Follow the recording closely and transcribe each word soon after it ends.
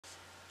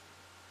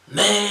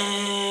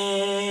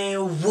Man,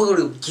 what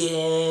up,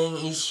 gang?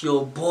 It's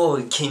your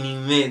boy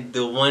kennyMat,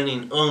 the one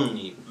and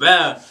only,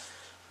 bruh.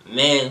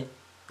 Man,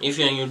 if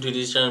you're new to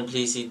this channel,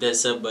 please hit that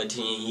sub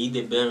button and hit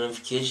the bell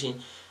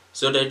notification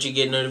so that you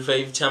get notified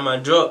every time I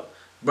drop,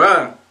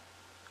 bruh.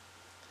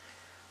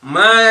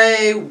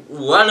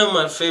 One of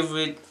my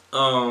favorite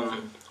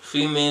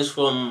females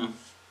from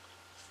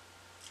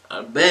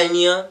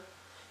Albania,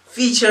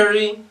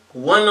 featuring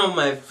one of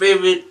my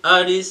favorite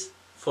artists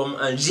from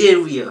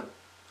Algeria.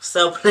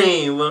 Stop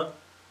playing, bro.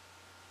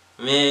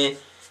 Man,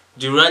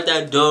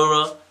 Dhurata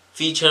Dora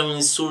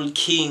featuring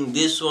Soolking.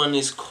 This one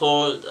is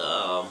called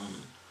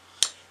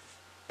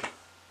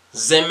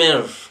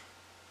Zemër.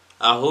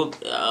 I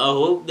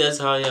hope that's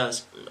how you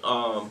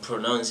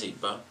pronounce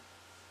it, bro.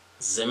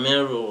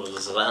 Zemër or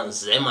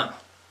Zemër,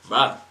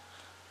 bro.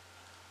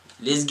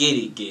 Let's get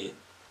it, kid.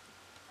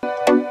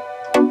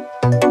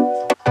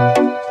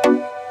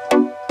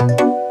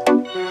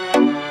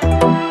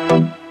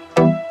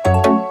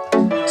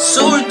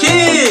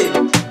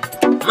 Soolking,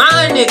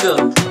 my nigga.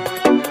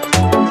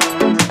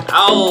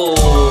 Oh,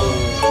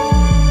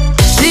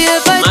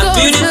 my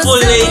beautiful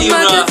lady,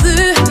 bro.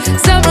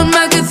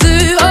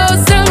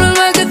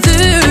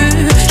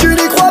 Tu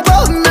n'y crois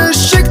pas, mais je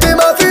sais que t'es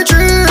ma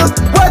future.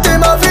 Ouais, t'es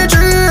ma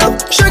future.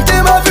 Je sais que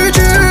t'es ma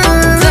future.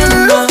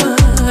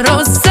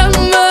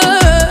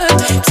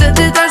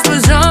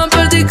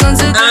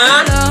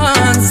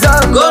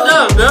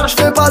 Je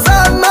fais pas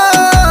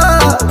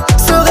Zemër.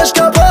 Serais-je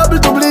capable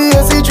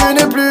d'oublier si tu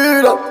n'es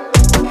plus là?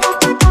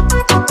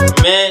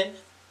 Man,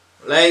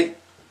 like,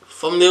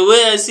 from the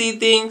way I see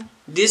things,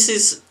 this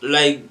is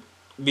like,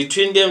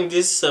 between them,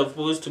 this is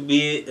supposed to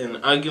be an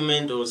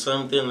argument or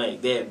something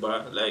like that,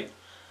 but like,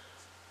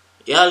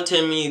 y'all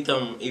tell me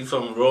if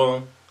I'm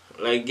wrong.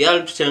 Like,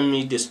 y'all tell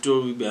me the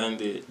story behind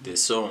the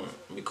song,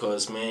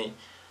 because man,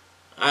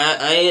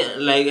 I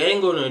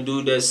ain't gonna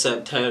do that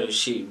subtitle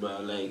shit,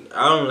 bro. Like,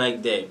 I don't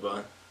like that,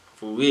 bro.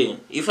 For real.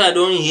 If I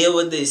don't hear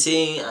what they're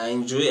saying, I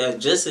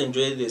just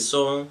enjoy the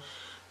song,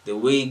 the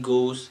way it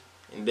goes,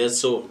 and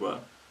that's all, bro.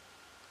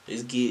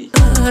 Let's get it.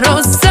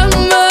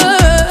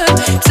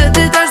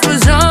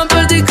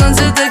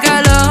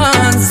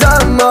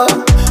 Zemër,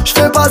 je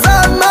fais pas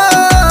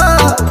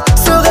Zemër.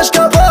 Serais-je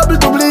capable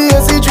d'oublier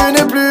si tu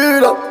n'es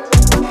plus là?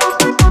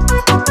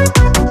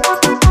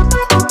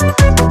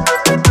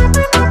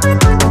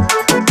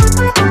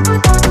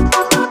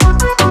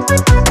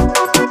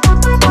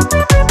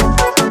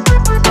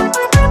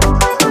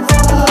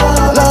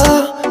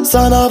 Là,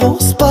 ça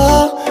n'avance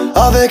pas.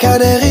 Avec un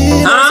air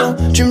innocent,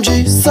 tu me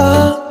dis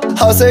ça.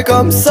 Ah, c'est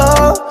comme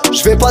ça,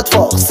 je vais pas te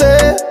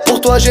forcer.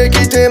 Pour toi j'ai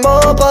quitté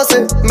mon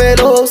passé, mais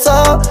l'eau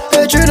ça,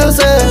 et tu le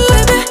sais.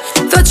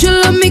 Thought you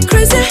love me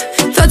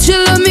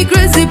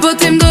crazy,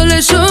 but him don't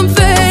let you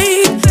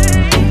fade.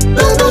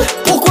 Bébé,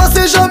 pourquoi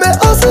c'est jamais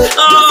assez?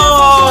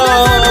 Oh,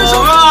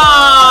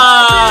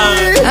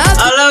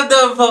 I love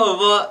that part,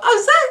 bro. I'm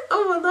saying,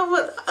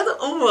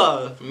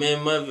 oh, man,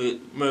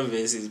 my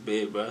voice is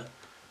bad, bro.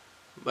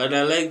 But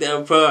I like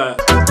that part.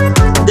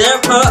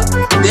 That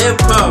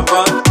part,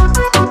 bro.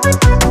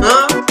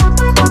 Huh?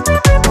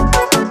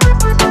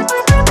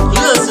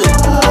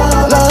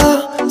 Là,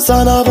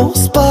 ça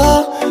n'avance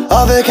pas.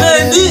 Avec un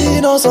air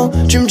innocent,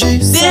 tu me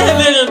dis ça. They're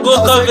having a good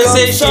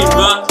conversation,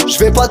 bro. Je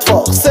vais pas te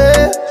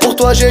forcer. Pour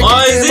toi j'ai quitté.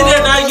 Oh, is it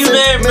an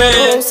argument,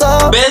 man?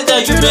 Best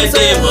argument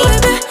ever.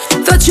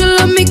 Thought you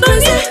love me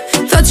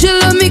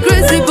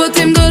crazy, but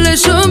him don't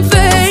let you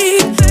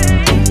fade.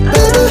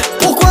 Bébé,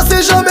 pourquoi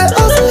c'est jamais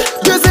assez?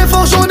 Des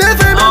efforts j'en ai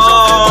fait, mais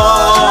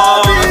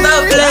oh,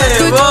 t'as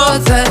plaît, bro.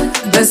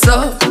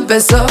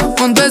 Beso,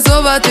 un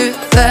beso va-tu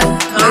faire?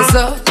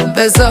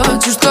 Beso,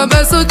 tu te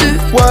beso tu.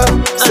 ouais,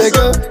 c'est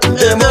que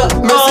des mots,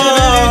 mais c'est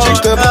véridique,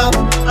 je te parle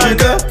du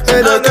cœur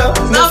et le cœur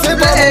ne fait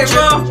pas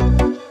mentir.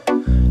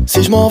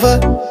 Si je m'en vais,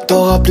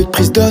 t'auras plus de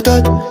prise de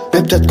tête,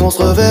 mais peut-être qu'on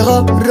se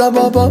reverra.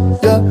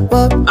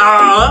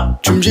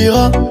 Tu me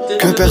diras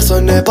que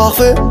personne n'est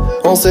parfait,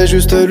 on s'est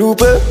juste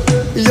loupé.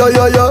 Ya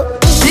ya ya.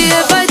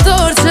 Diye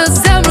bajtor që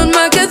zemrën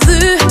ma këthy,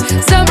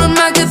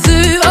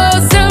 oh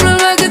zemrën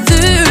ma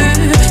këthy.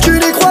 Tu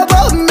n'y crois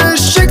pas, mais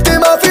je sais que t'es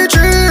ma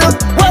future.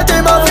 Ouais,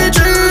 t'es ma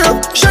future,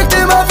 je sais que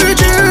t'es ma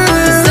future.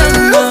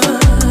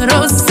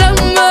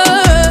 Zemër,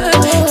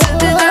 se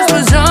ti tash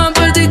për zhëm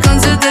për ti kënë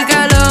që të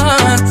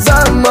kalon.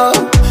 Zemër,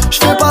 je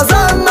fais pas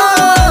Zemër.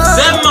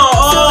 Zemër,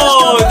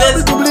 oh,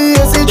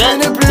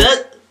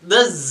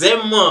 that's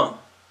Zemër.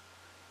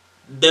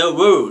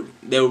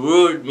 The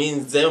word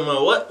means Zemër.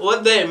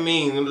 What that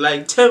mean?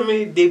 Like, tell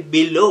me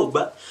below,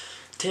 but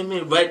tell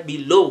me right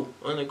below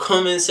on the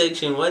comment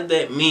section what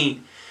that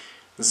mean.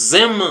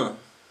 Zemër.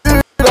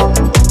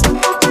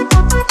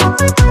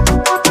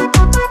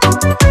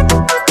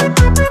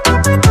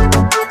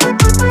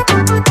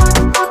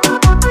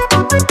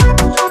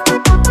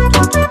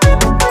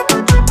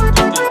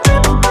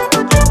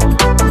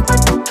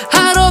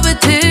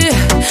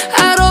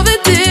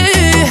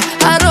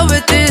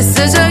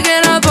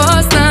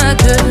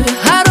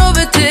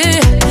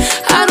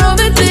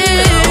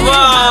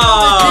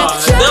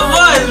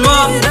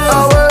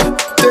 Ah ouais,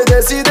 t'es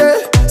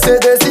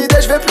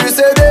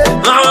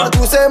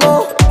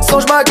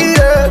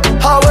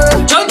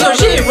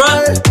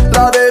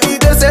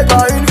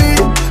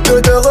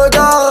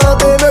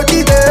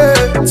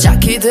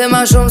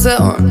shumë se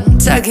unë,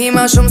 qaki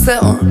ma shumë se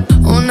unë.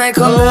 Unë e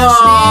kom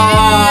bashni,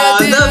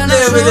 ti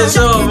vënë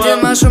shumë. Ti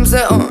ma shumë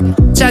se unë,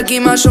 qaki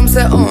ma shumë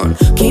se unë.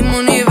 Ki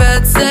mu një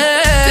vetë se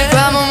ti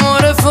pa më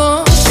more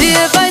fund. Ti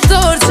e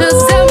fajtor që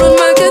zemrën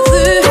me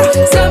këthy,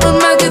 zemrën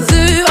me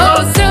këthy, oh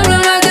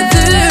zemrën me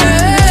këthy.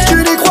 Tu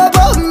n'y crois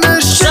pas mais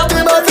je sais que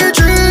t'es ma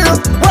future.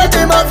 Ouais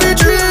t'es ma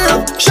future,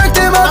 je sais que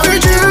t'es ma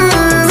future.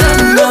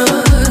 Zemër,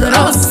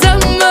 oh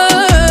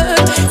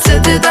zemër, se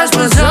ti tash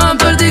përzon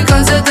për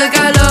dikon se te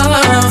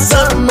kalon.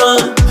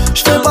 Zemër,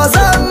 je fais pas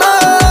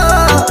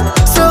Zemër.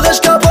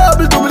 Serais-je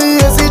capable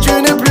d'oublier si tu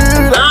n'es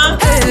plus là?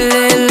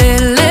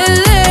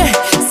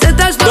 Se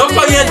tash për Don't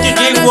forget to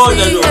drink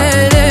water,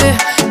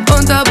 though.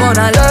 on t'a bon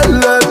à la.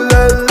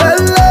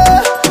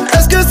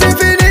 Est-ce que c'est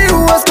fini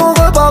ou est-ce qu'on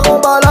repart en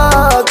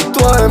balade,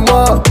 toi et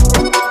moi?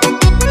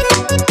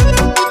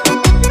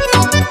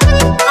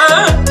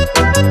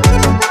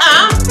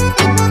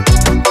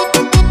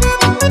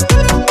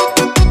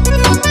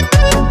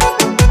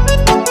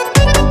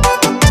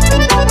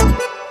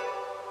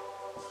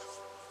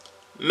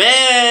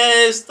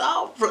 Man,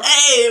 stop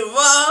playing,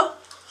 bro.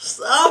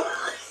 Stop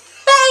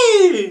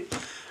playing.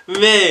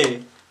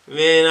 Man,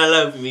 I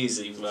love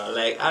music, bro.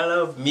 Like, I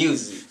love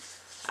music.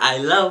 I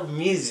love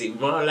music,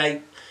 bro.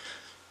 Like,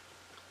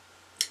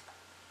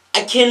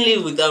 I can't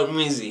live without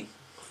music.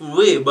 For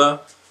real, bro.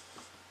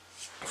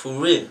 For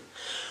real.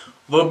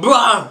 But,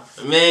 bro,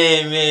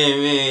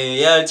 man,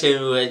 y'all tell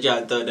me what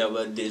y'all thought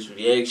about this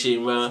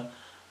reaction, bro.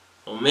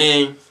 Oh,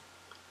 man,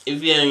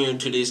 if you're new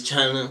to this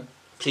channel,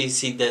 please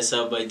hit that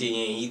sub button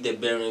and hit the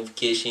bell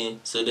notification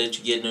so that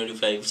you get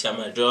notified every time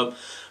I drop.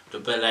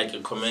 Drop a like, a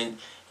comment,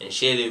 and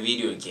share the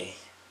video again.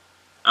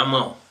 I'm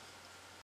out.